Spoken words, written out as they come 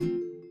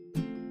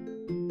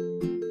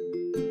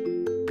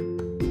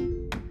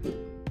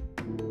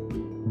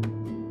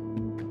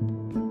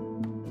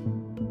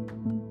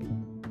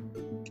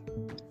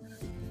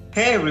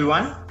Hey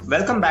everyone,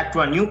 welcome back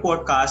to our new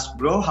podcast,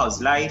 Bro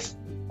How's Life.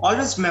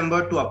 Always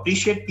remember to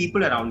appreciate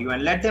people around you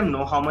and let them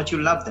know how much you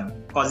love them.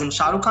 Cause in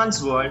Shah Rukh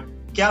Khan's world,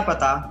 kya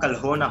pata kal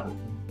ho na ho.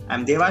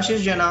 I'm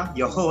Devashish Jana,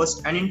 your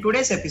host, and in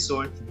today's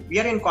episode, we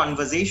are in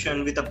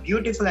conversation with a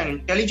beautiful and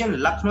intelligent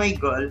Lucknowi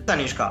girl,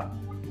 Tanishka.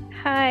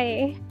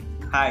 Hi.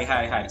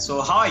 Hi. So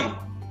how are you?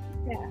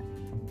 Yeah.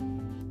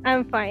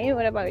 I'm fine.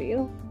 What about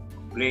you?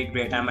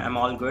 Great. I'm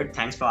all good.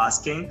 Thanks for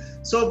asking.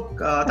 So,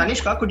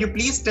 Tanishka, could you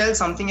please tell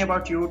something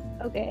about you?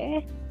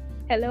 Okay.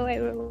 Hello,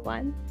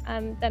 everyone.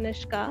 I'm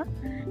Tanishka.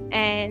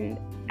 And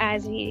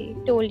as we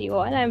told you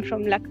all, I'm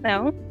from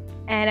Lucknow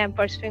and I'm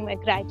pursuing my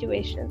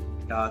graduation.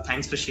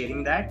 Thanks for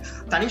sharing that.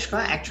 Tanishka,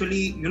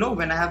 actually,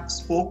 when I have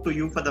spoke to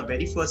you for the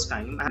very first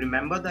time, I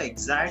remember the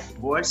exact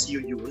words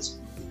you used.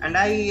 And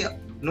I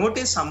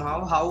noticed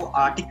somehow how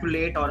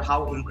articulate or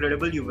how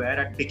incredible you were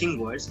at picking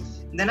words.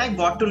 Then I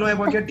got to know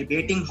about your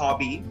debating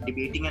hobby,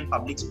 debating and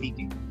public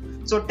speaking.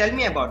 So tell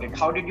me about it.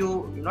 How did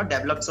you,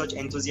 develop such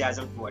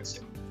enthusiasm towards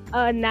it?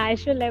 A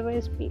national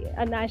level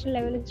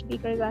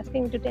speaker is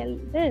asking to tell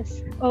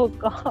this. Oh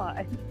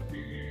God.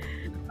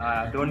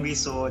 Don't be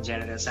so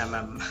generous,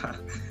 I'm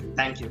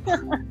Thank you.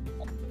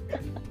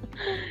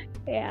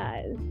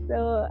 Yeah.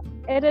 So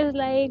it is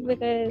like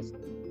because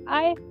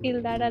I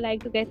feel that I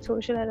like to get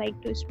social, I like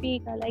to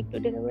speak, I like to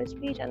deliver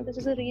speech, and this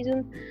is the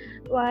reason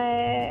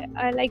why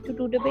I like to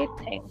do debate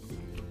thing.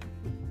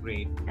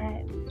 Great.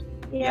 And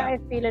I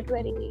feel it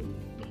very.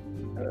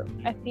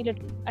 I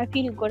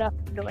feel good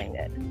after doing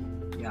it.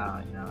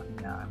 Yeah,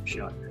 I'm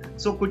sure.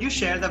 So could you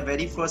share the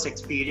very first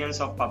experience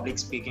of public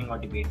speaking or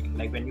debating?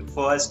 Like when you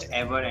first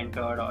ever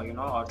entered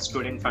or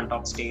stood in front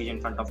of stage, in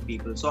front of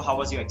people. So how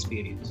was your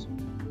experience?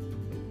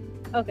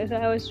 Okay, so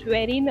I was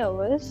very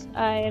nervous.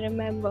 I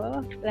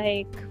remember,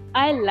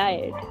 I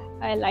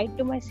lied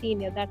to my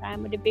senior that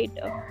I'm a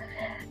debater.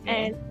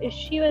 And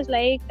she was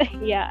like,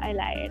 yeah, I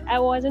lied. I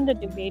wasn't a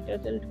debater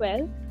till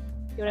 12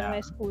 during my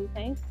school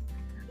thing.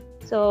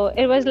 So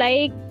it was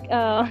like,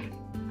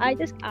 I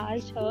just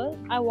asked her,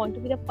 I want to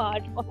be the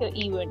part of your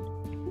event.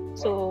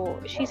 So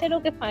she said,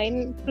 okay,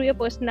 fine. Through your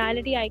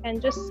personality, I can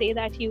just say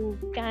that you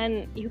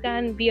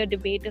can be a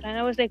debater. And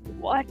I was like,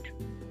 what?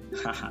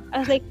 I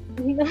was like,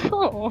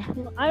 no,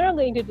 I'm not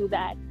going to do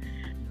that.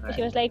 Right.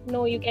 She was like,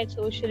 no, you get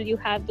social, you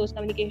have those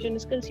communication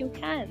skills, you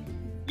can.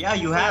 Yeah,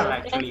 you have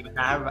actually.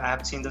 I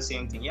have seen the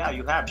same thing. Yeah,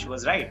 you have. She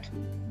was right.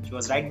 She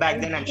was right back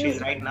then and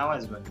she's right now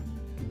as well.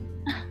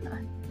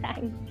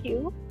 Thank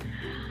you.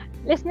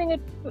 Listening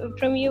it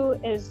from you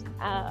is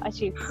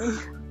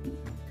achievement.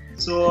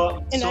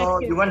 So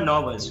you were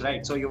nervous,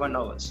 right? So you were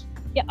nervous.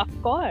 Yeah,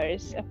 of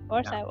course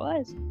I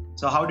was.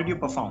 So how did you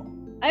perform?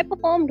 I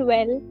performed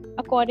well,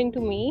 according to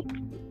me.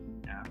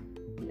 Yeah.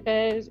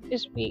 Because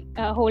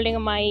holding a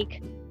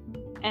mic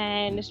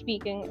and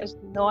speaking is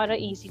not an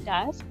easy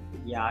task.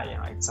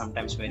 Yeah, it's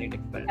sometimes very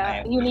difficult.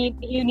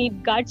 You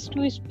need guts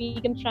to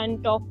speak in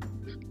front of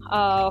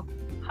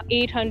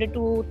 800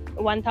 to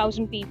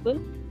 1,000 people.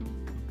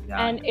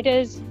 Yeah. And it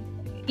is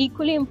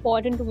equally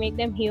important to make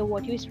them hear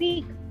what you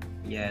speak.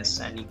 Yes,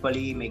 and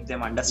equally make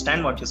them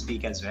understand what you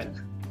speak as well.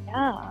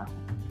 Yeah.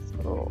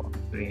 So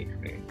great.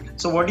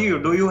 So what do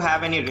you do? You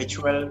have any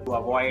ritual to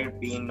avoid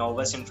being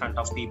nervous in front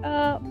of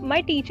people?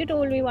 My teacher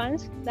told me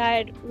once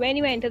that when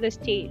you enter the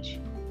stage,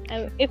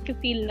 if you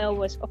feel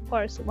nervous, of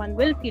course one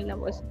will feel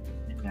nervous.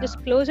 Yeah.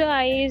 Just close your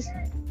eyes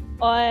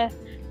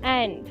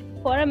and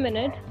for a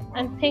minute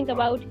and think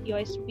about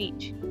your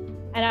speech.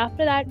 And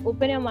after that,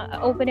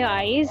 open your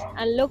eyes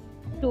and look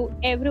to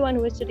everyone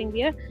who is sitting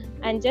there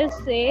and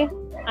just say,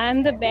 I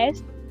am the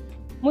best.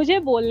 मुझे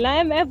बोलना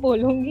है मैं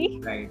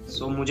बोलूंगी. Right.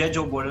 So मुझे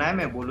जो बोलना है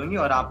मैं बोलूंगी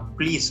और आप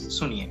please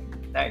सुनिए.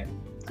 Right.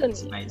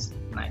 That's nice.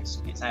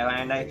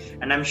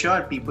 And I'm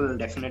sure people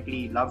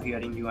definitely love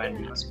hearing you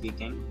and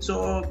speaking.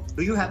 So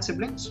do you have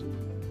siblings?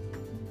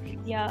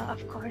 Yeah,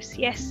 of course.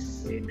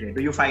 Yes. Great.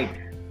 Do you fight?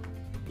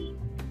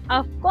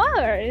 Of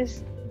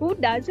course. Who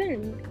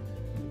doesn't?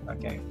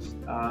 Okay.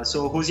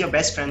 So who's your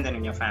best friend then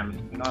in your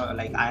family?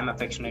 I am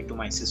affectionate to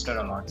my sister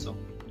a lot. So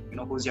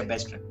who's your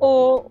best friend?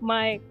 Oh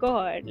my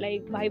God,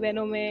 like bhai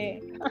behno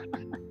mein.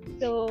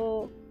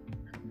 So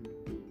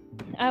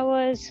I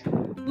was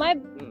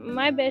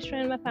my best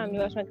friend in my family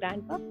was my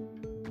grandpa.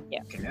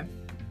 Yeah. Okay.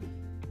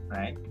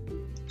 Right.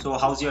 So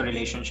how's your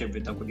relationship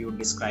with her? Could you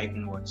describe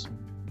in words?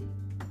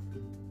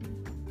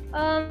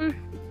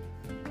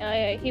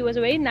 He was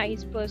a very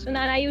nice person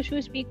and I used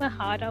to speak my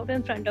heart out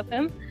in front of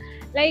him.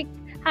 Like,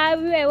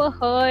 have you ever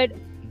heard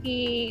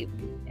a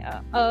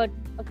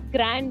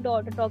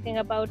granddaughter talking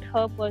about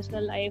her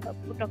personal life,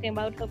 talking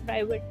about her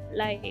private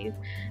life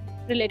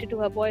related to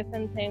her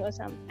boyfriend thing or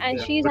something, and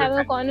she's having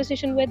a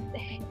conversation with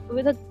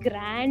a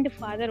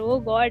grandfather? Oh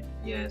God.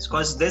 Yes,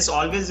 because there's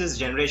always this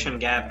generation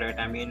gap, right?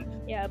 I mean,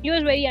 yeah, he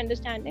was very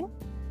understanding.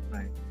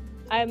 Right.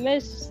 I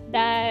miss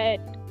that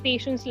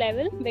patience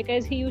level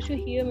because he used to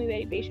hear me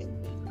very patiently.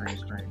 Right.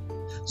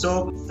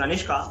 So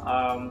Tanishka,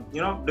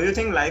 do you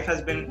think life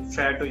has been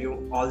fair to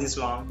you all this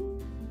long?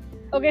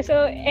 Okay,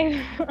 so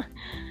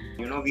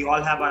We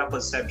all have our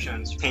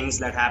perceptions. Things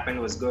that happened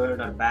was good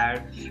or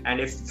bad. And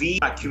if we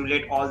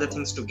accumulate all the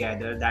things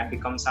together, that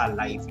becomes our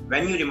life.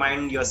 When you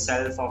remind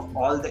yourself of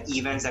all the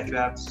events that you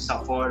have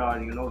suffered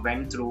or,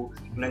 went through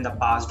in the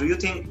past, do you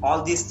think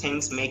all these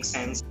things make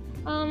sense?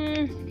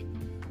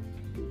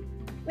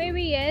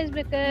 Maybe yes,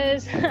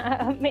 because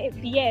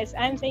yes,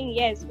 I'm saying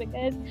yes,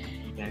 because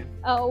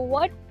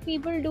what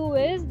people do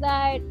is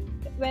that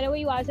whenever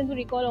you ask them to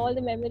recall all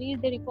the memories,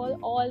 they recall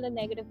all the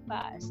negative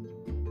past.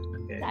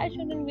 That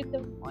shouldn't be the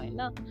point.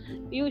 No?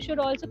 You should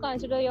also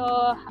consider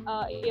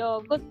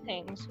your good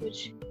things,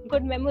 which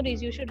good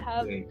memories you should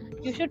have.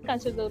 You should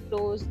consider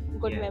those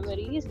good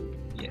memories.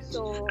 Yes.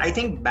 So I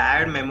think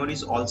bad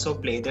memories also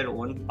play their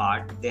own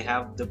part. They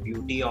have the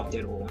beauty of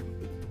their own,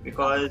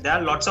 because there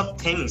are lots of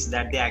things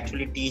that they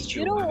actually teach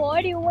you. You know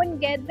what? You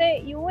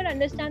won't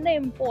understand the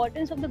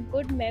importance of the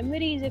good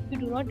memories if you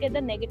do not get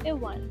the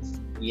negative ones.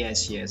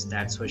 Yes,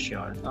 that's for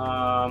sure.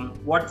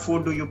 What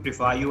food do you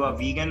prefer? Are you a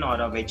vegan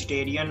or a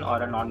vegetarian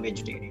or a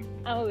non-vegetarian?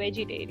 I'm a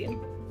vegetarian.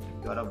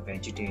 You're a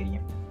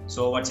vegetarian.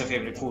 So what's your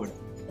favorite food?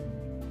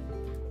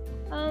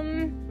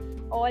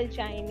 All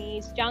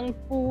Chinese, junk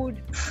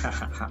food.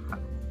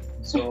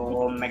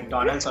 So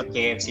McDonald's or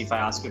KFC, if I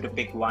ask you to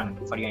pick one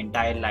for your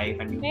entire life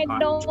and you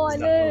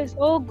McDonald's.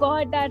 Oh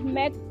God, that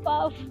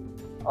McPuff.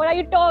 What are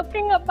you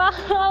talking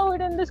about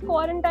in this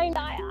quarantine?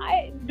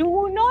 I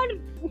do not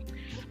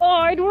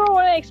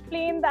want to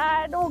explain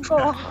that. Oh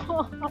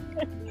God.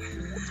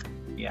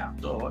 Yeah.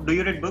 So, do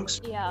you read books?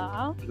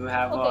 Yeah. Do you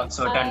have a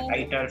certain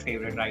writer,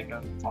 favorite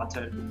writer,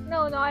 author?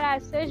 No, not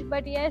as such.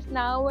 But yes,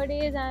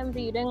 nowadays I'm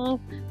reading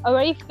a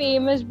very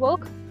famous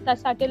book, The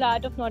Subtle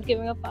Art of Not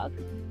Giving a Fuck.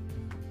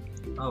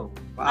 Oh,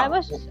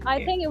 wow.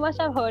 I think you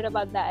must have heard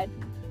about that.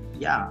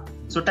 Yeah.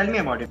 So tell me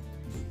about it.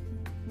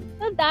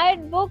 So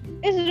that book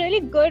is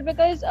really good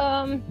because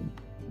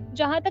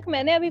जहाँ तक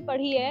मैंने अभी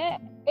पढ़ी है,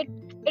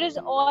 it is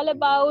all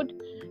about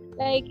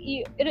like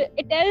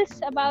it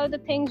tells about the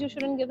things you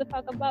shouldn't give a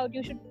fuck about.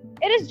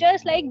 It is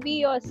just like be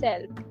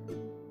yourself.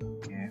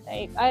 Okay.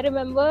 Like I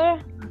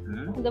remember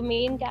the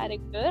main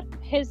character.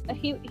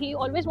 He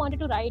always wanted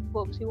to write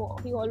books. He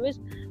always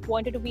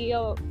wanted to be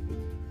a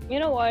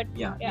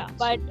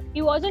but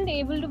he wasn't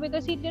able to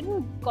because he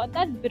didn't got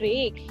that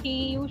break.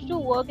 He used to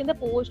work in the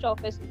post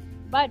office,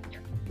 but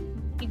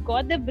he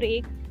got the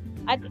break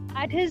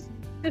at his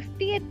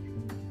 50th,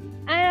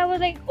 and I was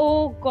like,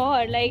 oh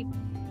God, like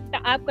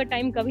आपका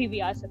time कभी भी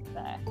आ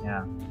सकता है.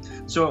 Yeah.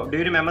 So do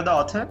you remember the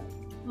author?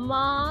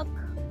 Mark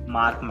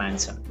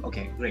Manson.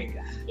 Okay, great.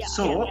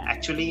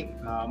 Actually,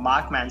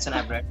 Mark Manson,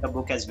 I've read the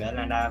book as well,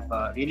 and I've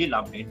really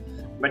loved it.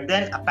 But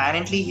then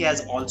apparently he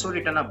has also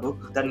written a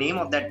book. The name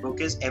of that book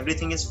is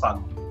Everything is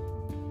Fuck.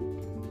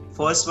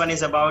 First one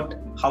is about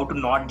how to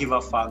not give a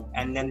fuck,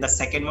 and then the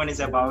second one is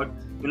about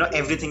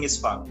everything is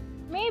fuck.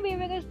 Maybe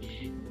because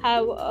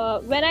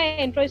when I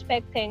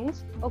introspect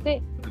things,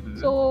 okay,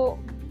 so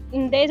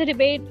there's a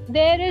debate.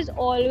 There is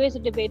always a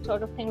debate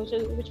sort of thing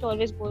which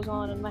always goes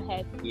on in my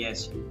head.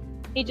 Yes.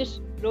 He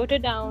just wrote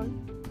it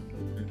down.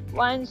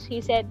 Once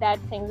he said that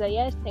things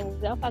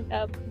are fucked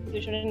up.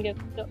 You shouldn't give.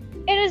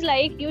 It is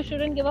like you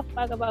shouldn't give a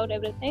fuck about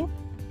everything,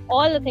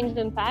 all the things.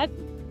 In fact,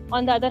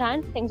 on the other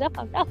hand, things are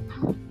fucked up.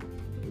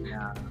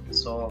 Yeah.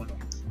 So,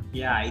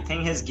 I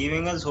think he's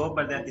giving us hope,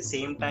 but at the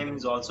same time,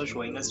 he's also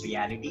showing us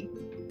reality.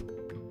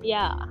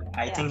 Yeah.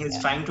 I think he's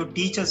trying to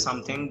teach us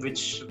something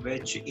which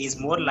is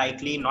more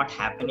likely not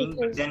happening,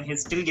 but then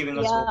he's still giving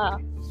us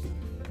hope.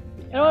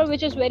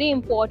 Which is very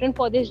important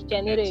for this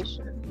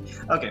generation.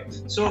 Okay,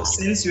 so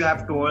since you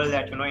have told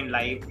that in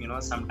life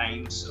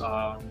sometimes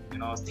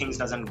things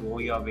doesn't go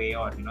your way,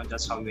 or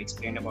just how you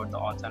explained about the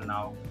author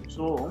now,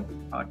 so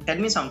tell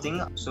me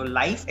something. So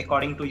life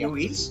according to you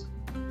is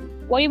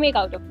what you make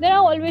out of. There are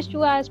always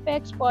two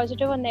aspects,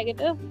 positive or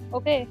negative.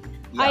 Okay,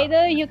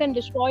 either you can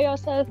destroy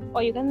yourself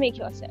or you can make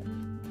yourself.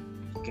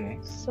 Okay,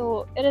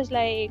 so it is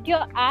like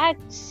your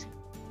acts,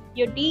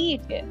 your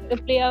deeds, they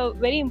play a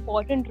very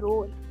important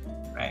role.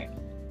 Right.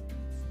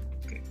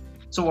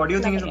 So what do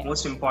you think is the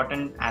most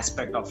important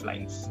aspect of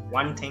life?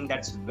 One thing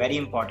that's very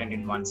important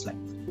in one's life?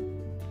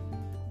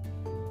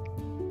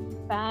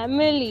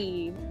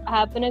 Family.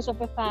 Happiness of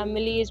a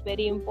family is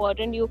very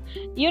important. You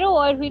know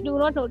what? We do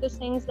not notice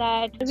things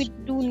that we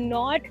do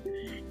not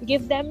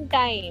give them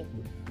time.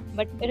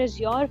 But it is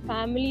your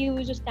family who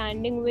is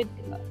standing with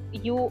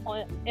you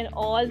in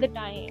all the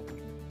time.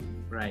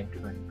 Right.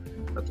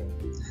 Okay.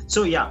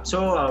 So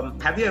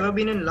have you ever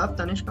been in love,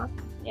 Tanishka?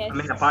 Yes. I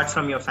mean, apart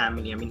from your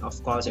family, I mean,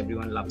 of course,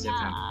 everyone loves their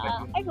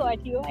family. I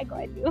got you.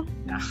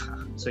 Yeah.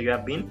 So you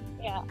have been?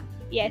 Yeah.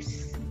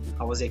 Yes.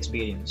 How was the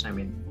experience? I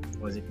mean,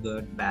 was it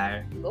good,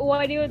 bad?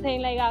 What do you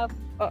think, like,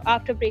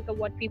 after breakup,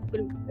 what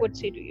people would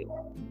say to you?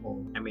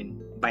 Oh, I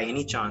mean, by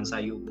any chance,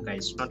 are you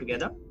guys not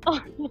together?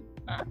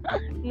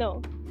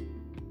 No.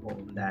 Oh,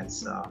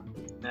 that's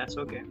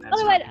okay.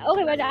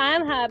 But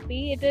I'm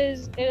happy. It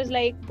is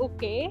like,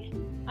 okay,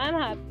 I'm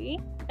happy.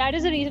 that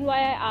is the reason why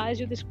I asked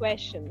you this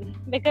question,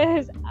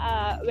 because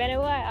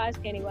whenever I ask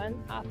anyone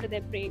after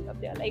their breakup,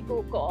 they're like,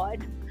 oh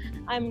God,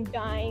 I'm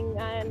dying,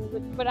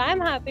 but I'm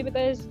happy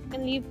because I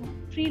can live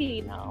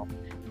freely now,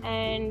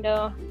 and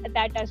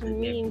that doesn't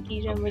mean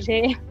कि जो मुझे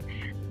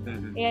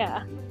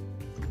yeah.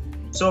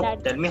 So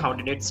tell me, how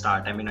did it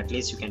start? I mean, at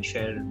least you can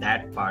share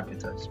that part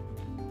with us.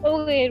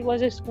 Okay, it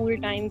was a school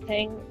time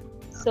thing,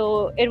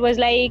 so it was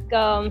like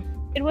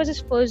it was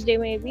his first day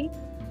maybe.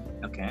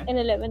 Okay. In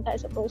 11th, I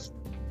suppose.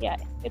 Yeah,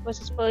 it was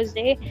his first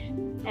day,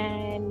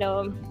 and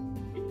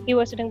he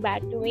was sitting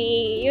back to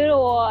me. You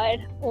know what?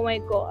 Oh my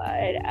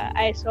God!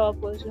 I saw a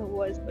person who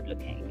was good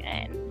looking,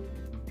 and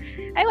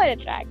I got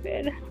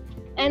attracted.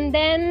 And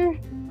then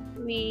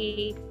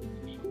we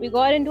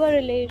got into a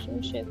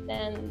relationship,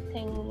 and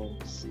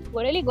things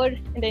were really good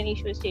in the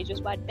initial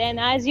stages. But then,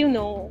 as you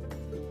know,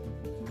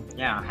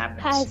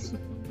 happens.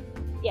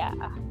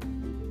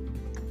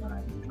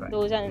 Right.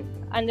 Those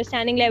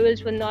understanding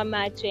levels were not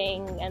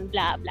matching, and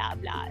blah blah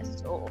blah.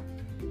 So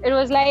it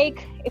was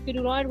like, if you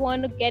do not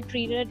want to get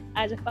treated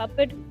as a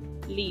puppet,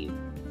 leave.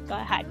 So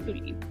I had to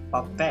leave.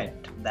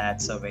 Puppet,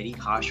 that's a very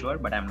harsh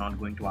word, but I'm not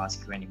going to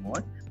ask you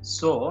anymore.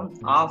 So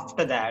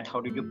after that, how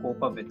did you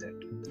cope up with it?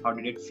 How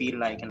did it feel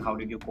like, and how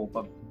did you cope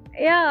up?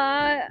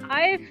 Yeah,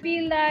 I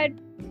feel that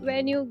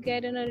when you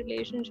get in a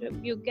relationship,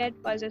 you get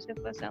possessive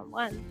for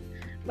someone,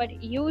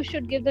 but you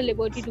should give the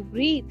liberty to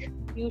breathe.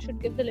 You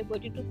should give the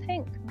liberty to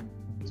think.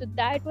 So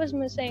that was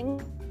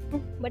missing.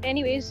 But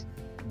anyways,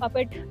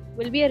 puppet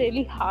will be a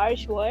really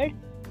harsh word.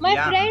 My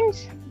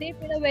friends, they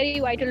played a very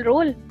vital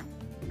role.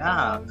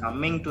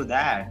 Coming to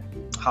that,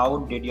 how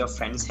did your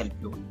friends help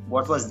you?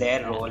 What was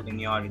their role in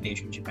your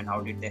relationship, and how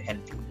did they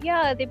help you?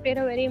 Yeah, they played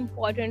a very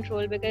important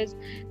role, because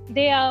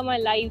they are my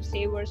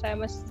lifesavers. I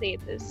must say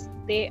this.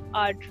 They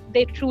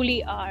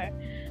truly are,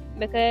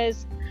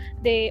 because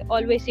they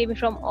always save me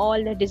from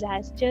all the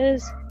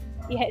disasters.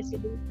 Yes, they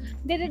do.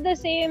 They did the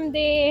same.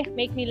 They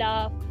make me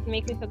laugh,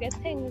 make me forget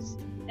things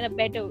in a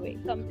better way,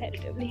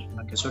 comparatively.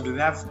 Okay, so do you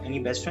have any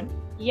best friend?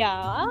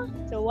 Yeah.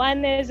 So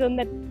one is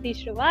Unnati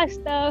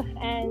Srivastav,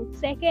 and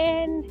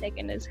second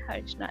is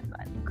Harsh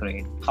Nanwan.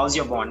 Great. How's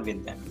your bond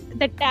with them?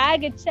 The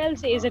tag itself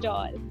says it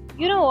all.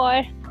 You know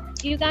what?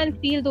 You can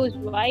feel those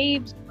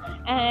vibes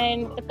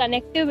and the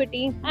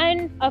connectivity.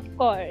 And of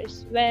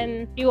course,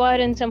 when you are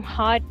in some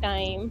hard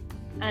time,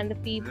 and the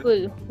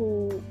people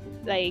who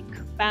like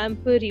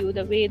pamper you,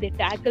 the way they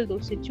tackle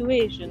those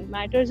situations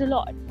matters a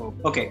lot.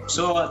 Okay,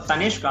 so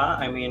Tanishka,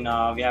 I mean,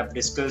 we have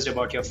discussed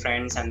about your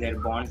friends and their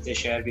bonds they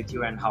share with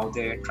you, and how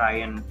they try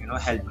and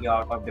help you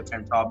out of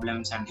different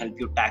problems and help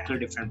you tackle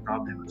different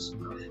problems.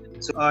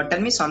 So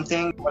tell me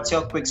something. What's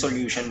your quick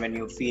solution when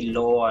you feel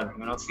low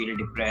or feel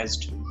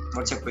depressed?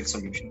 What's your quick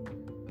solution?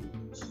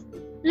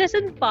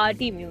 Listen,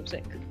 party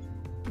music.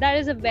 That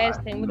is the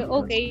best thing. Because,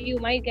 okay, you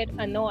might get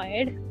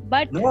annoyed,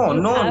 but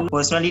no.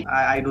 Personally,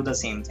 I do the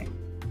same thing.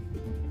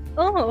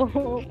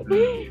 Oh,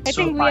 I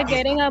think we are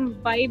getting our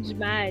vibes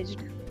matched.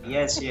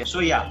 Yes.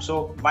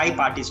 So why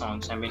party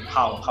songs? I mean,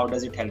 how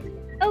does it help you?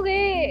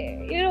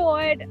 Okay, you know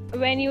what?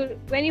 When you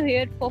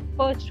hear it for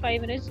first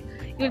 5 minutes,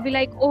 you'll be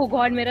like, oh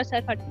God, mera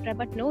sar phat raha hai.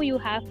 But no, you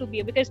have to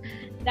be, because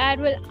that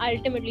will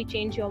ultimately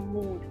change your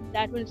mood.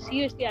 That will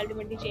seriously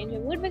ultimately change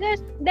your mood,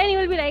 because then you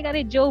will be like,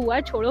 अरे जो हुआ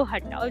छोड़ो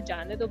हटाओ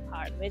जाने दो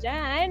भाड़ में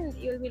जाए, and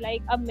you will be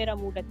like, अब मेरा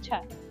mood अच्छा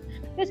है.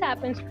 This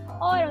happens.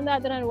 Or on the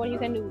other hand, what you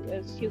can do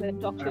is you can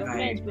talk to your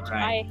friends, which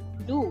I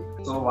do.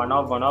 So one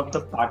of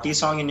the party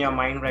song in your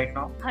mind right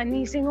now?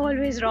 Honey Singh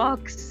always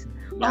rocks.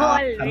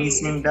 Yeah, Honey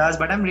Singh does,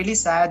 but I'm really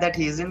sad that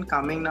he isn't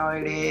coming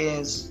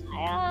nowadays.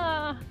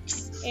 Yeah.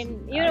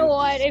 And you know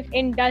what? If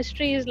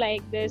industry is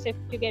like this, if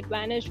you get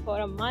vanished for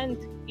a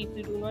month,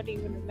 people do not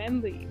even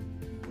remember you.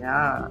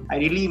 Yeah, I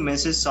really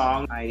miss his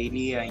song. I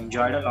really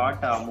enjoyed a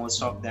lot,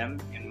 most of them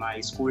in my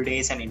school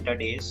days and inter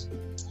days.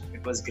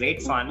 It was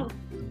great fun.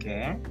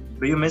 Okay.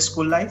 Do you miss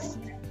school life?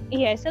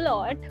 Yes, a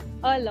lot.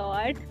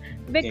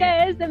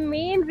 Because the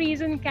main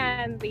reason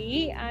can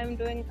be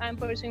I'm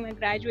pursuing my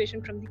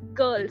graduation from the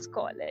girls'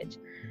 college.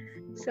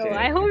 So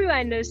I hope you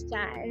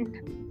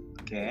understand.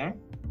 Okay.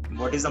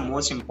 What is the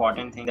most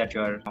important thing that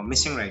you're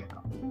missing right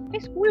now? My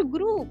school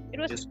group. It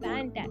was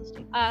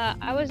fantastic.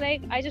 I was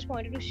like, I just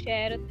wanted to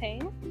share a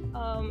thing.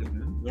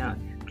 Yeah,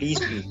 please.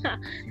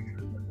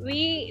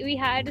 We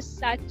had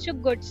such a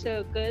good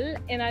circle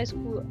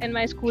in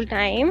my school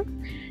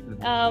time.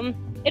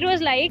 It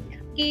was like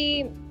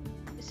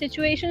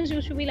situations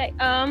used to be like,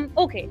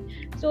 okay,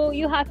 so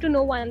you have to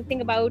know one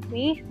thing about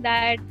me,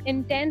 that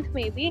in 10th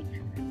maybe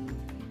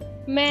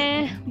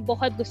मैं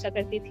बहुत गुस्सा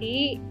करती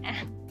थी.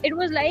 It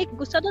was like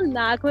गुस्सा तो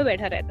नाक में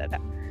बैठा रहता था.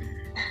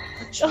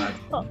 अच्छा.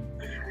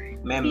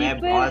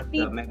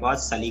 मैं बहुत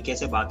सलीके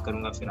से बात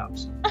करूंगा फिर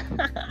आपसे.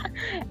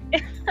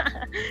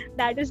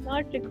 That is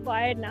not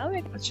required now.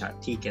 अच्छा,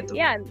 ठीक है. तो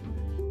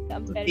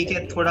ठीक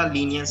है, थोड़ा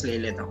लीनियंस ले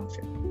लेता हूँ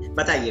फिर.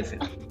 बताइए फिर.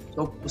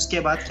 तो उसके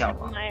बाद क्या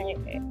हुआ?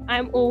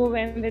 I'm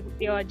overwhelmed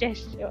with your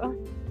gesture.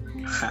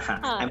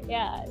 हाँ,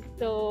 yeah.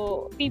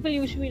 So people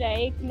usually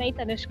like नहीं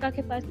तनिष्का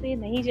के पास तो ये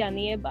नहीं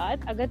जानी है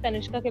बात. अगर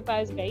तनिष्का के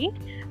पास गई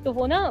तो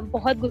वो ना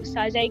बहुत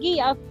गुस्सा आ जाएगी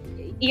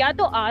या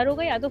तो R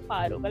होगा या तो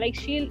फार होगा. Like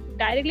she'll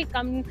directly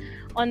come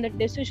on the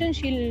decision.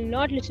 She'll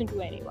not listen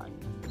to anyone.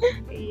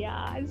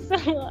 Yeah, so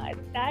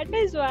that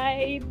is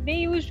why they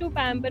used to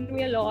pamper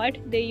me a lot.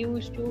 They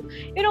used to,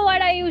 you know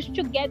what, I used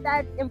to get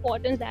that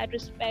importance, that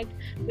respect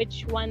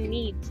which one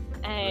needs,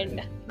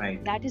 and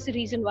right. That is the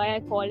reason why I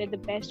call it the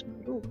best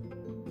group.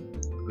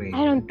 Great.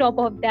 And on top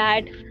of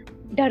that,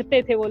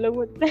 डरते थे वो लोग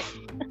मुझसे.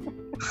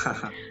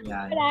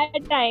 Yeah. But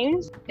at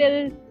times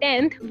till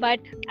 10th, but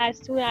as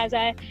soon as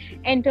I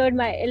entered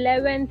my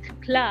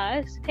 11th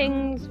class,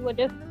 things were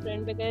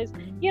different because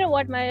you know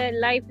what, my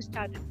life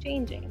started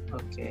changing.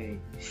 Okay.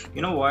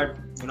 You know what?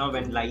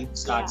 When life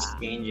starts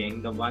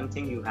changing, the one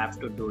thing you have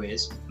to do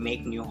is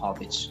make new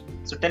hobbies.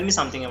 So tell me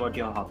something about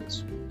your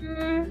hobbies.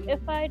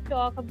 If I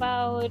talk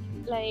about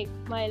like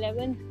my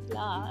 11th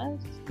class.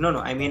 No,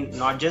 I mean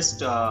not just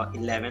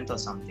 11th or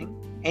something.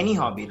 Any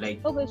hobby,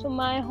 like. Okay, so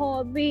my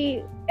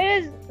hobby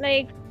is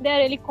like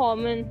they're really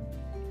common.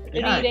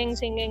 Reading,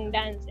 singing,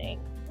 dancing.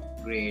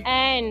 Great.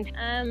 And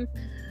I'm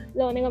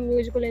learning a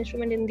musical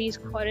instrument in these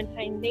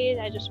quarantine days.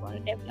 I just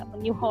want to develop a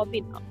new hobby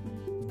now.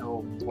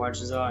 Oh,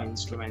 what's the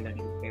instrument that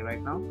you play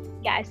right now?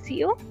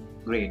 Casio.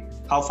 Great.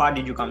 How far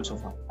did you come so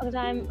far? Because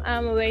I'm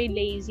a very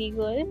lazy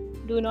girl.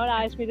 Do not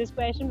ask me this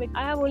question because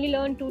I have only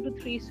learned 2 to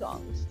 3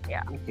 songs.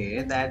 Yeah.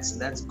 Okay,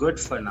 that's good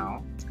for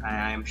now.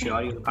 I am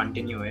sure you'll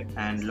continue it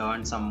and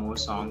learn some more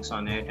songs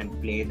on it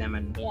and play them.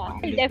 And yeah,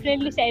 I'll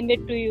definitely send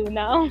it to you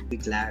now. I'll be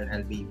glad.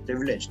 I'll be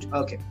privileged.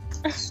 Okay.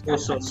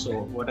 So,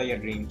 what are your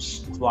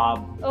dreams?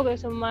 Khwab. Okay,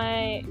 so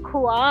my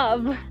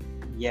khwab.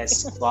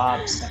 Yes,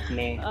 khwab,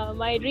 sapne.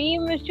 My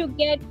dream is to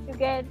get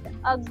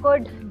a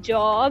good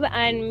job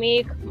and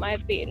make my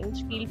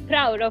parents feel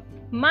proud of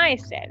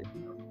myself.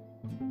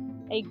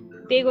 Like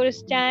they go to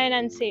stand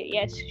and say,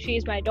 yes,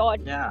 she's my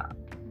daughter. Yeah.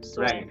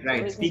 So,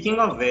 right. Speaking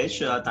of which,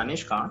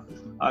 Tanishka,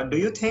 do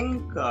you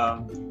think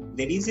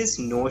there is this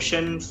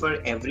notion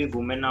for every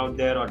woman out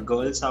there or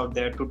girls out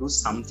there to do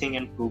something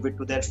and prove it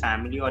to their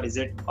family, or is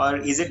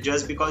it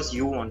just because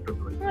you want to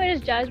do it? No, it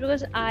is just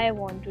because I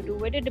want to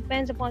do it. It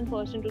depends upon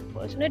person to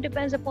person. It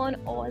depends upon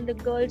all the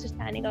girls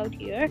standing out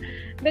here,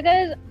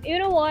 because you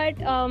know what,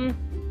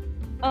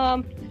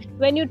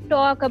 when you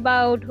talk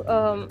about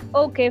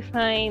okay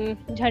fine,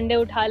 jhande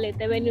utha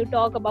lete, when you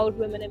talk about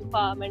women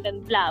empowerment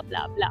and blah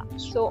blah blah,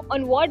 so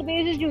on what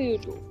basis do you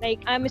do? Like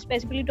I'm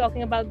specifically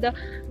talking about the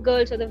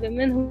girls or the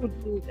women who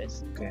do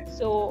this. Okay.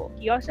 So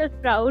yourself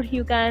proud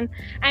you can,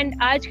 and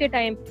aaj ke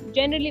time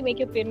generally make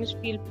your parents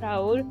feel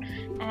proud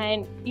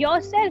and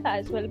yourself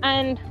as well,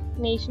 and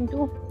nation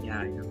too.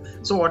 Yeah.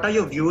 So what are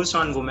your views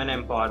on women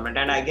empowerment?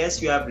 And I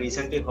guess you have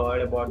recently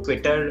heard about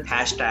Twitter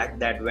hashtag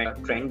that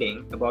went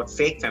trending about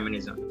fake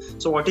feminism.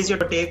 So what is your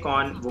take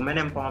on women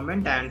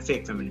empowerment and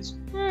fake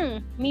feminism?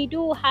 Me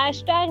Too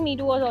hashtag Me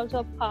Too was also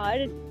a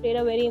part. It played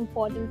a very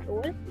important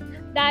role.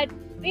 That,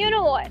 you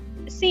know what,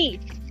 see,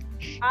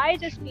 I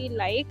just feel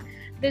like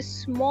the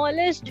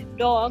smallest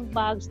dog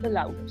barks the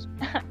loudest.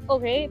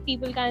 Okay,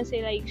 people can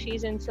say like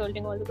she's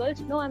insulting all the girls.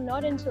 No, I'm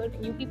not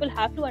insulting you. People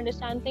have to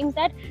understand things,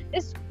 that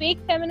is fake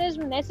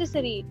feminism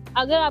necessary.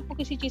 अगर आपको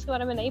किसी चीज के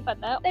बारे में नहीं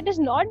पता है, that is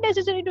not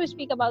necessary to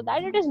speak about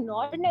that. It is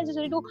not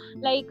necessary to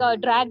like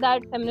drag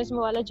that feminism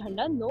वाला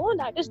झंडा. No,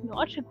 that is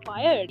not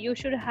required. You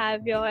should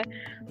have your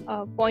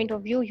point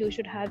of view. You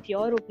should have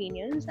your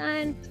opinions,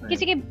 and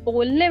किसी के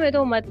बोलने में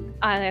तो मत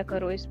आया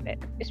करो इस पे,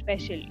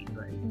 especially.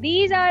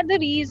 These are the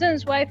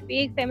reasons why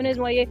fake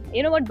feminism,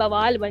 you know what,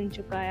 बवाल बन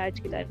चुका है आज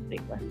की तारीख में.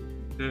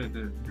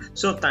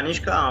 So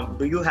Tanishka,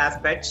 do you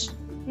have pets?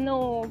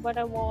 No, but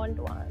I want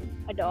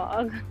one. A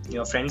dog.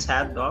 Your friends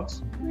have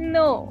dogs?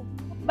 No,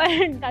 but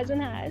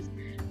cousin has,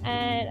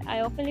 and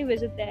I often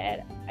visit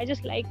there. I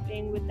just like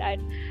playing with that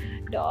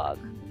dog.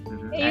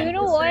 You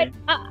know what?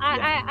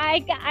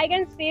 I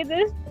can say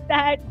this,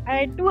 that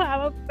I do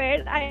have a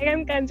pet. I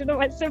can consider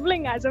my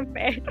sibling as a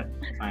pet.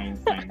 Fine.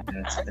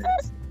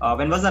 That's.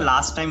 When was the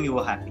last time you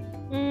were happy?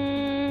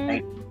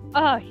 Right.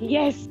 Oh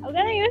yes. How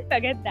can I even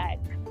forget that?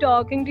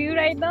 Talking to you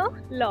right now,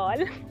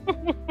 lol.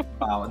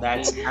 Wow,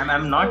 that's.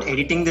 I'm not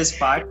editing this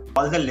part.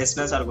 All the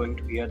listeners are going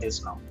to hear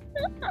this now.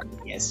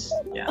 Yes.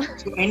 Yeah.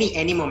 So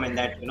any moment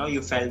that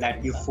you felt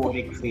that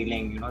euphoric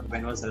feeling,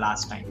 when was the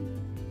last time?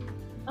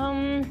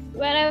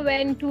 When I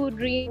went to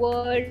Dream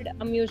World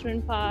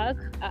amusement park,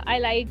 I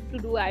like to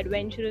do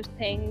adventurous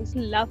things,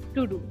 love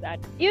to do that.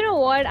 You know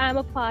what, I'm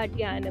a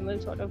party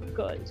animal sort of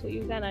girl, so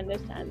you can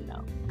understand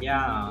now.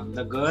 Yeah,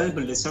 the girl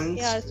who listens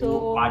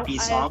to party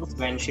songs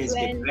when she's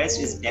depressed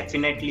is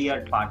definitely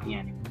a party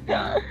animal.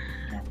 Yeah.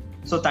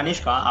 So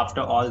Tanishka, after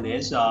all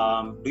this,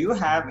 do you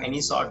have any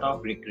sort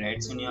of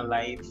regrets in your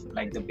life,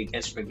 like the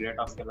biggest regret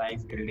of your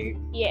life till date?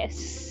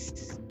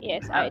 Yes,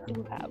 I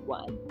do have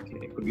one.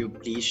 Okay, could you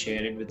please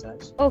share it with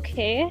us?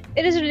 Okay,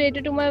 it is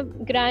related to my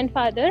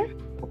grandfather.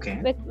 Okay.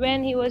 But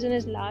when he was in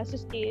his last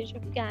stage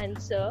of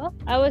cancer,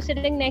 I was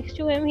sitting next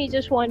to him. He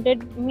just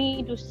wanted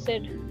me to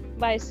sit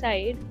by his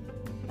side,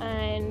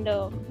 and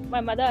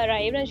my mother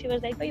arrived and she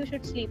was like, "Oh, you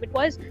should sleep."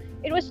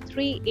 It was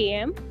 3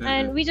 a.m.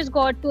 and we just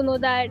got to know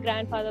that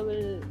grandfather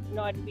will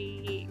not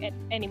be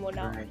anymore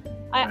now. Right.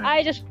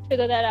 I just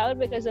figured that out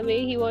because the way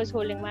he was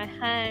holding my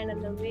hand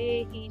and the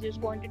way he just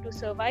wanted to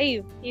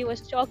survive, he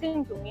was talking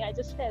to me. I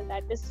just felt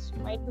that this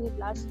might be his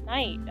last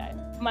night.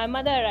 My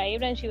mother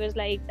arrived and she was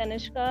like,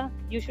 "Tanishka,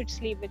 you should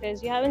sleep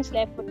because you haven't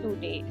slept for 2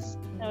 days."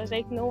 I was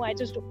like, "No, I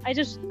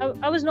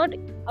was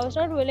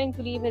not willing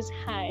to leave his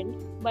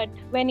hand."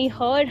 But when he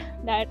heard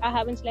that I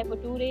haven't slept for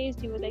 2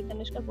 days, he was like,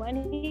 "Tanishka, go,"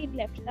 and he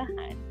left the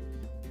hand.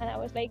 And I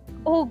was like,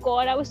 "Oh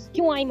God,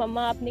 क्यों आई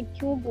मम्मा, आपने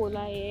क्यों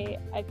बोला ये?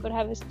 I could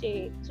have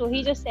stayed." So he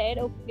just said,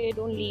 "Okay,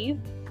 don't leave.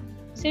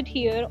 Sit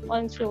here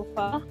on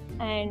sofa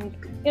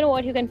and you know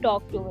what, you can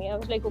talk to me." I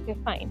was like, "Okay,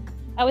 fine."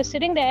 I was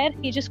sitting there,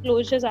 he just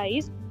closed his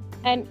eyes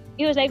and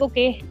he was like,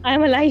 "Okay,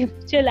 I'm alive.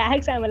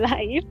 Chillax, I'm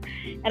alive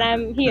and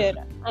I'm here."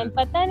 And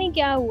पता नहीं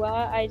क्या हुआ,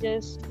 I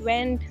just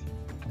went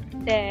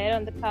there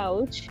on the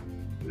couch.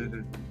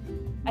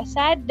 I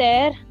sat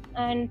there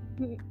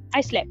and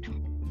I slept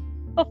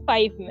for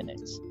 5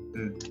 minutes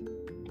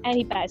and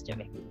he passed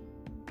away.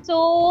 So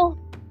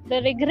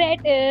the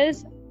regret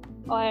is,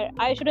 or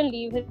I shouldn't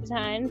leave his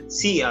hand.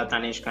 See,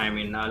 Tanishka, I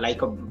mean,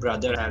 like a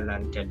brother,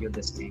 I'll tell you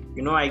this thing.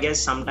 You know, I guess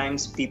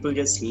sometimes people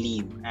just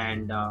leave.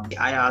 And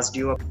I asked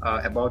you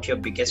about your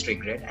biggest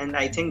regret. And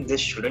I think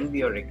this shouldn't be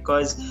your regret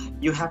because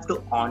you have to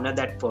honor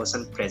that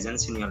person's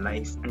presence in your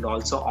life and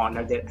also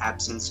honor their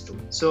absence too.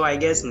 So I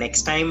guess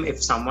next time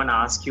if someone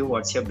asks you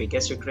what's your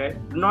biggest regret,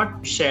 do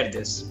not share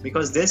this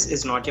because this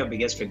is not your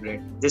biggest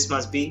regret. This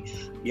must be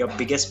your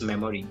biggest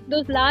memory.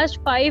 Those last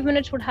 5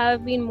 minutes would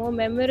have been more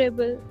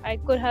memorable. I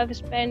could have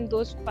spent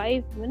those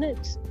 5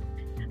 minutes.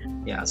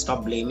 Yeah,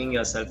 stop blaming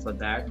yourself for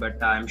that.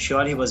 But I'm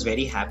sure he was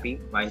very happy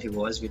while he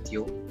was with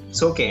you.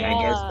 It's okay. Yeah. I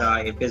guess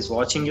if he's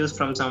watching you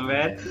from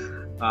somewhere,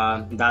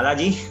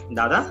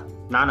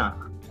 Nana.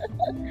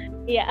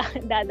 Yeah,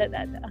 Dada.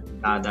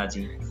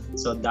 दादाजी.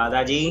 So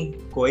दादाजी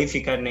कोई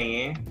फिक्र नहीं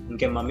है.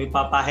 उनके mummy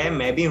papa है,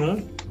 मैं भी हूँ.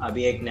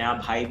 अभी एक नया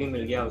भाई भी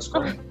मिल गया उसको.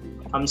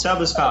 हम सब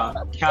उसका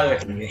ख्याल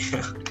रखेंगे.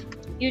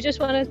 You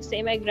just want to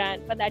say my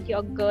grandpa that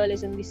your girl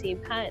is in the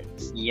safe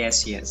hands.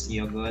 Yes.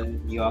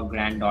 Your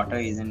granddaughter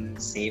is in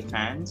safe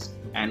hands,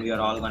 and we are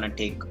all gonna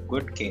take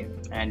good care.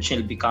 And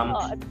she'll become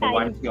the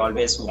one we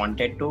always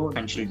wanted to,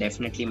 and she'll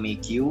definitely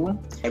make you,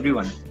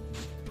 everyone,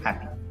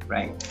 happy.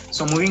 Right.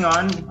 So moving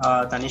on,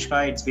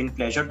 Tanishka, it's been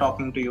pleasure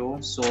talking to you.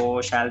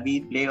 So shall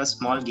we play a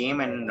small game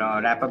and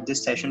wrap up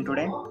this session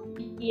today?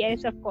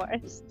 Yes, of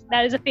course.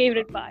 That is a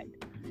favorite part.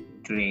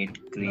 Great.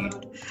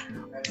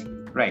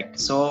 Right.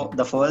 So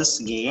the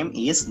first game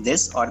is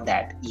this or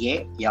that.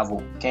 Ye ya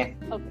wo. Okay.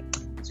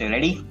 So you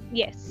ready?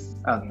 Yes.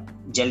 Okay.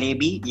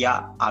 Jalebi ya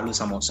aloo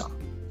samosa.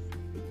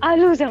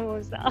 Aloo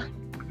samosa.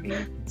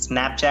 Okay.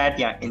 Snapchat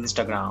ya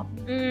Instagram.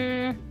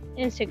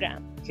 Instagram.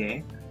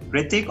 Okay.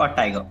 Ritik or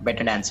Tiger?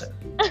 Better dancer.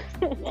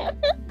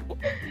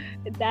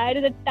 That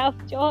is a tough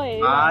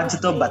choice. आज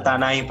तो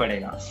बताना ही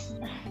पड़ेगा.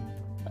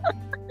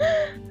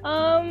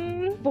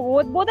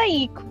 Both are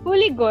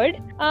equally good.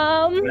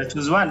 Let's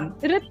choose one.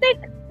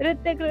 Ritik.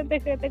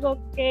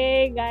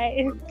 Okay,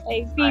 guys.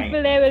 Like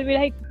people there will be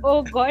like,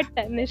 "Oh God,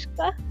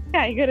 Tanishka,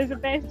 Tiger is the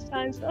best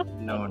answer."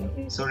 No.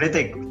 So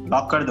Ritik,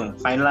 lock कर दूँ.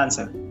 Final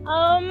answer.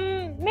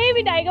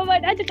 Maybe Tiger,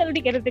 but अच्छा चलो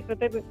ठीक है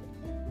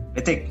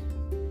Ritik.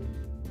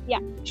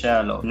 Yeah.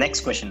 चलो.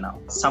 Next question now.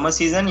 Summer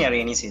season या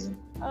rainy season?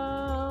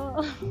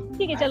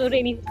 ठीक है चलो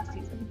rainy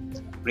season.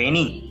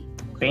 Rainy.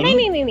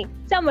 नहीं.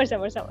 Summer.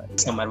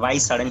 Summer. Why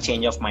sudden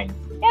change of mind?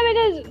 Yeah,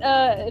 because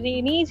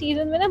rainy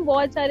season में ना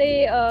बहुत सारे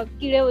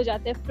कीड़े हो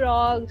जाते हैं,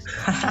 frogs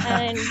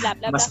and blah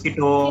blah blah.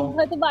 Mosquito.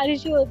 इधर तो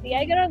बारिश ही होती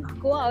है. I cannot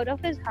go out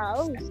of his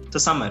house. So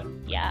summer.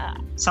 Yeah.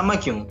 Summer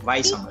क्यों?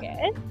 Why summer?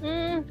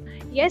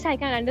 Yes, I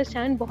can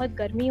understand. बहुत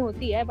गर्मी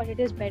होती है, but it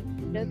is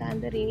better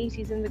than the rainy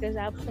season because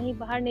आप कहीं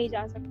बाहर नहीं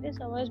जा सकते.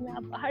 Summers में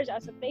आप बाहर जा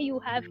सकते हैं. You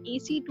have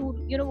AC to,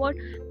 you know what,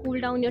 cool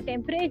down your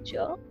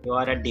temperature. You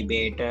are a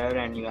debater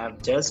and you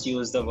have just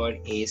used the word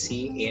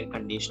AC, air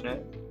conditioner.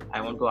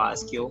 I want to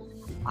ask you,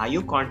 are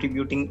you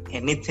contributing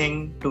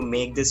anything to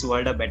make this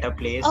world a better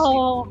place?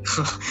 Oh,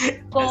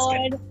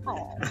 God.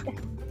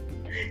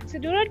 So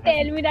do not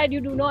tell me that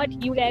you do not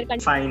use air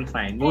conditioner.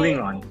 Fine. Moving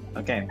on.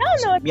 Okay.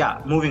 No.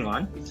 Yeah, moving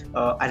on.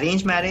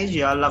 Arranged marriage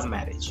or love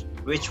marriage?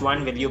 Which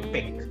one will you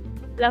pick?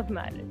 Love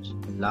marriage.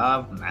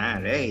 Love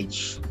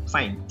marriage.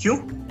 Fine. क्यों?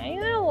 You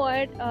know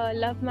what?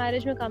 Love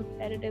marriage में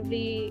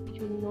comparatively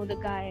you know the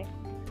guy.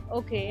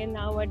 Okay,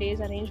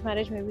 nowadays arranged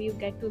marriage maybe you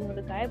get to know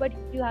the guy, but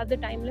you have the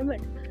time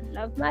limit.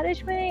 Love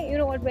marriage में, you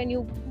know what, when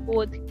you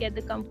both get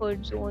the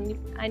comfort zone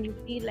and you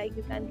feel like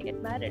you can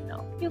get married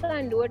now, you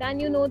can do it,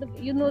 and you know the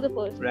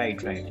person. Right.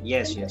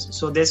 Yes.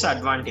 So there's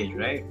advantage,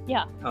 right?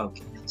 Yeah.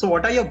 Okay. So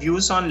what are your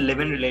views on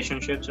live-in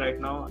relationships right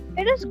now?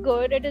 It is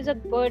good. It is a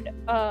good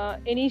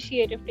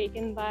initiative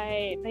taken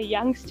by the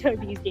youngster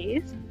these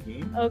days.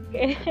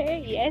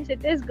 Okay. Yes,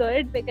 it is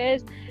good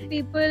because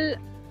people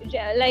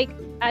like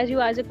as you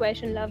asked the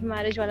question, love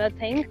marriage wala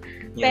thing.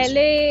 Yes.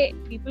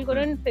 पहले people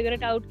couldn't figure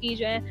it out कि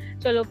जो है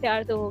चलो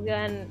प्यार तो हो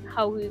गया and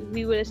how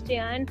we will stay,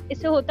 and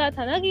इससे होता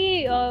था ना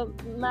कि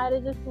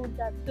marriages टूट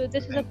जाते. So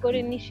this is a good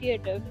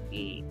initiative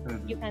कि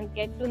you can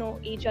get to know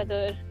each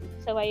other,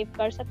 survive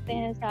कर सकते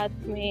हैं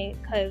साथ में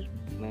घर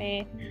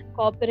में,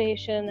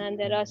 cooperation, and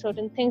there are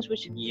certain things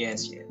which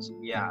yes,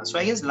 yeah. So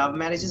I guess love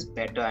marriage is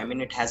better. I mean,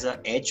 it has a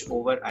edge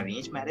over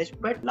arranged marriage,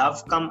 but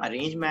love come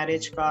arranged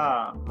marriage का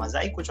मजा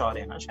ही कुछ और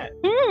है ना शायद.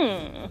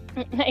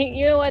 Like,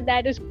 you know what,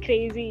 that is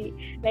crazy.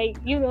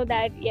 Like, you know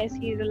that yes,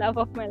 he is the love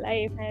of my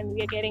life and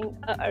we are getting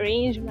an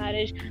arranged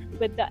marriage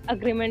with the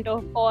agreement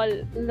of all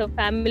the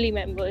family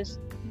members.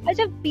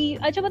 अच्छा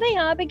पता है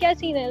यहाँ पे क्या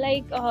scene है?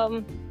 Like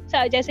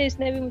जैसे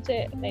इसने भी मुझसे,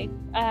 like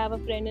I have a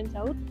friend in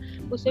South,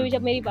 उससे भी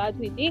जब मेरी बात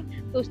हुई थी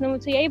तो उसने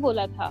मुझसे यही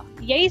बोला था,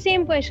 यही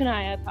सेम क्वेश्चन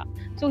आया था.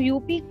 सो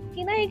यूपी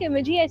की ना एक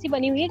इमेज ही ऐसी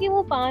बनी हुई है कि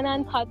वो पान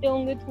आन खाते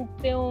होंगे,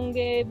 थूकते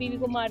होंगे, बीवी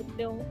को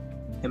मारते होंगे.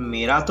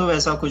 मेरा तो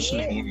वैसा कुछ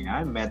नहीं है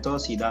यार, मैं तो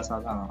सीधा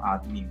साधा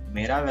आदमी हूँ,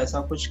 मेरा वैसा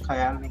कुछ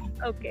ख्याल नहीं.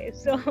 Okay,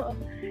 so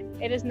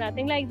it is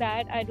nothing like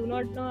that. I do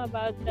not know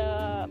about the,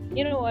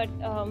 you know what,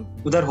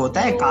 उधर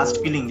होता है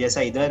कास्ट फीलिंग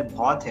जैसा इधर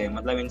बहुत है,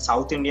 मतलब in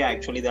south India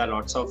actually there are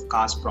lots of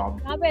caste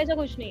problem. यहाँ पे ऐसा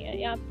कुछ नहीं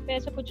है, यहाँ पे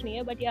ऐसा कुछ नहीं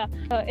है, बट या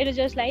इट इज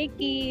जस्ट लाइक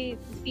कि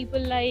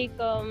पीपल लाइक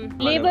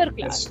लेबर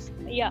क्लास,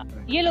 या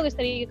ये लोग इस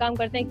तरीके के काम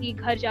करते हैं कि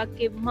घर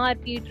जाके मार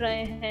पीट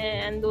रहे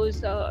हैं, and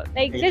those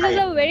like this is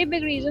a very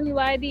big reason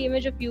why the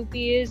image of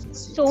UP is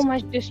so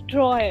much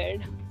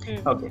destroyed.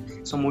 Okay,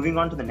 so moving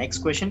on to the next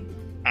question,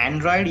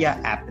 Android या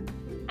Apple?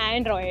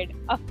 Android,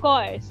 of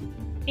course.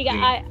 ठीक है,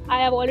 I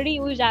have already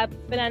used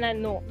Apple and I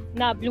know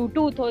ना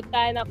Bluetooth होता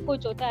है ना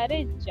कुछ होता है.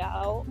 अरे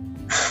जाओ.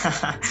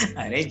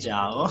 अरे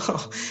जाओ.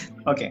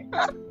 Okay,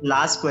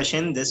 last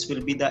question. This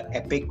will be the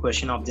epic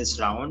question of this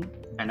round,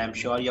 and I'm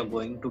sure you're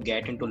going to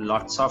get into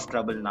lots of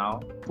trouble now.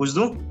 पूछ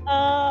दूँ?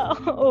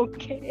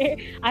 Okay,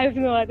 I have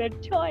no other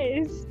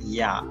choice.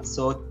 Yeah,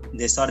 so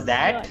this or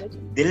that,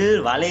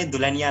 दिल वाले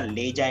दुल्हनिया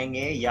ले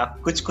जाएंगे या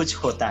कुछ कुछ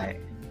होता है?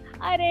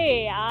 अरे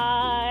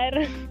यार,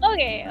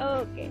 okay,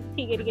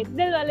 ठीक है,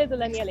 दिल वाले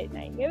दुल्हनिया ले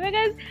जाएंगे,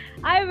 because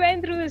I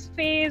went through this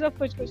phase of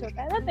कुछ कुछ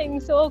होता है nothing,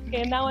 so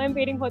okay, now I'm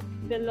waiting for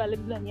दिल वाले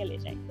दुल्हनिया ले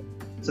जाएंगे.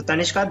 So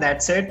Tanishka,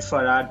 that's it for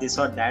our this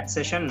or that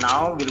session.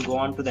 Now we'll go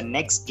on to the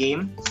next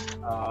game.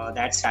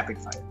 That's rapid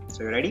fire.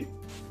 So you ready?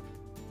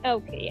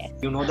 Okay, yes.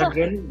 You know the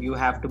drill. You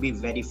have to be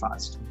very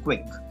fast,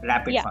 quick,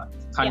 rapid fire,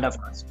 thunder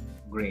fast.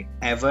 Great.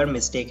 Ever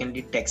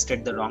mistakenly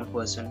texted the wrong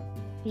person?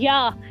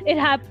 Yeah, it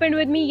happened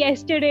with me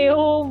yesterday.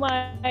 Oh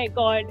my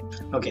god.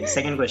 Okay,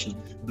 second question.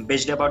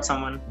 Bitched about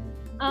someone?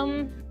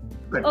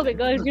 Okay,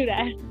 girls do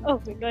that.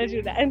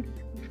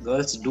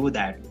 Girls do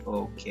that.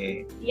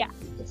 Okay. Yeah.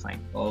 Okay,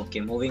 fine. Okay,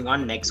 moving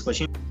on. Next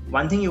question.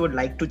 One thing you would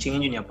like to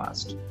change in your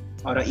past,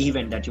 or an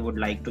event that you would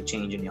like to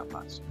change in your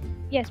past?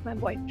 Yes, my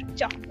boyfriend.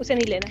 Chao, उसे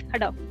नहीं लेना,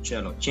 हटाओ.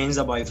 चलो, change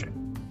the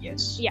boyfriend.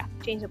 Yes. Yeah,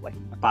 change the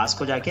boyfriend. Past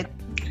को जाके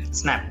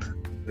snap.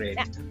 Great.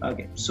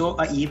 Okay. So,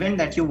 an event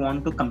that you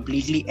want to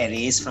completely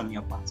erase from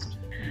your past?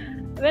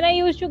 When I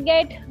used to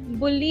get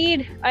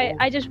bullied,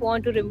 I just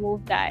want to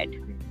remove that.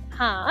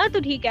 हाँ तो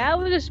ठीक है, I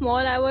was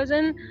small, I was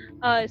in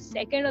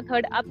second or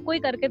third. अब कोई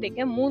करके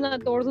देखे, मुंह ना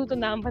तोड़ दूँ तो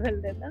नाम बदल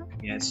देता.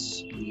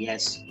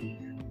 Yes.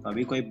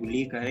 कभी कोई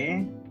बुली करे,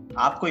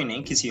 आपको ही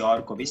नहीं किसी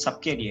और को भी,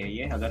 सबके लिए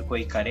ये, अगर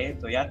कोई करे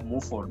तो यार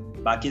मुंह फोड़.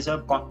 बाकी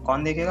सब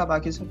कौन देखेगा?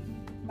 बाकी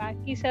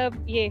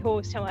सब ये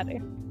होस्ट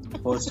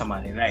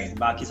हमारे राइट.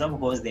 बाकी सब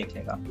होस्ट देख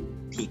लेगा.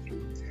 ठीक है.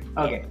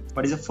 Okay,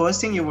 what is the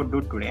first thing you would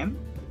do today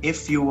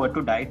if you were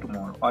to die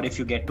tomorrow, or if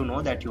you get to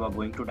know that you are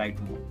going to die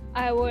tomorrow?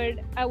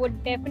 I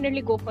would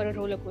definitely go for a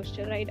roller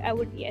coaster ride. I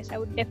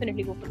would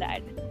definitely go for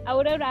that. I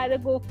would have rather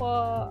go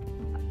for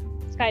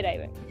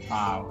skydiving.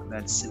 Wow,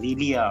 that's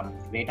really a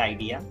great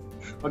idea.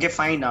 Okay,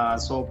 fine.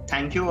 So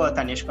thank you,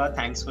 Tanishka.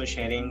 Thanks for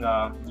sharing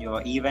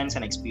your events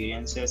and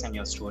experiences and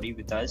your story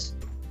with us.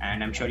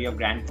 And I'm sure your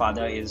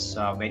grandfather is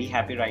very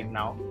happy right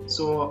now.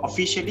 So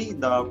officially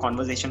the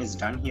conversation is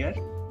done here.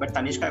 But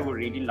Tanishka, I would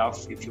really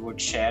love if you would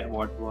share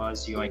what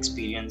was your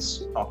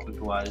experience talking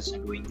to us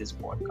and doing this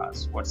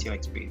podcast. What's your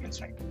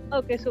experience right now?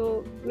 Okay,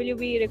 so will you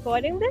be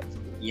recording this?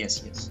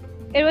 Yes.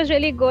 It was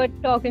really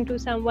good talking to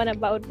someone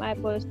about my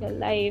personal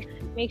life.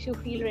 Makes you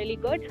feel really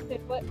good.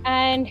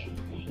 And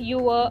you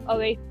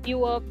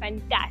were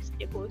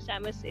fantastic host, I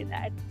must say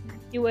that.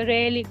 You were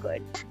really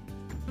good.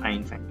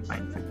 Fine.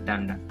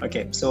 Done.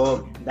 Okay,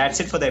 so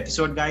that's it for the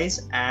episode,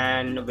 guys.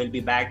 And we'll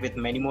be back with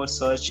many more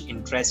such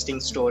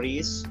interesting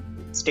stories.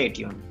 Stay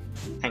tuned.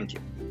 Thank you.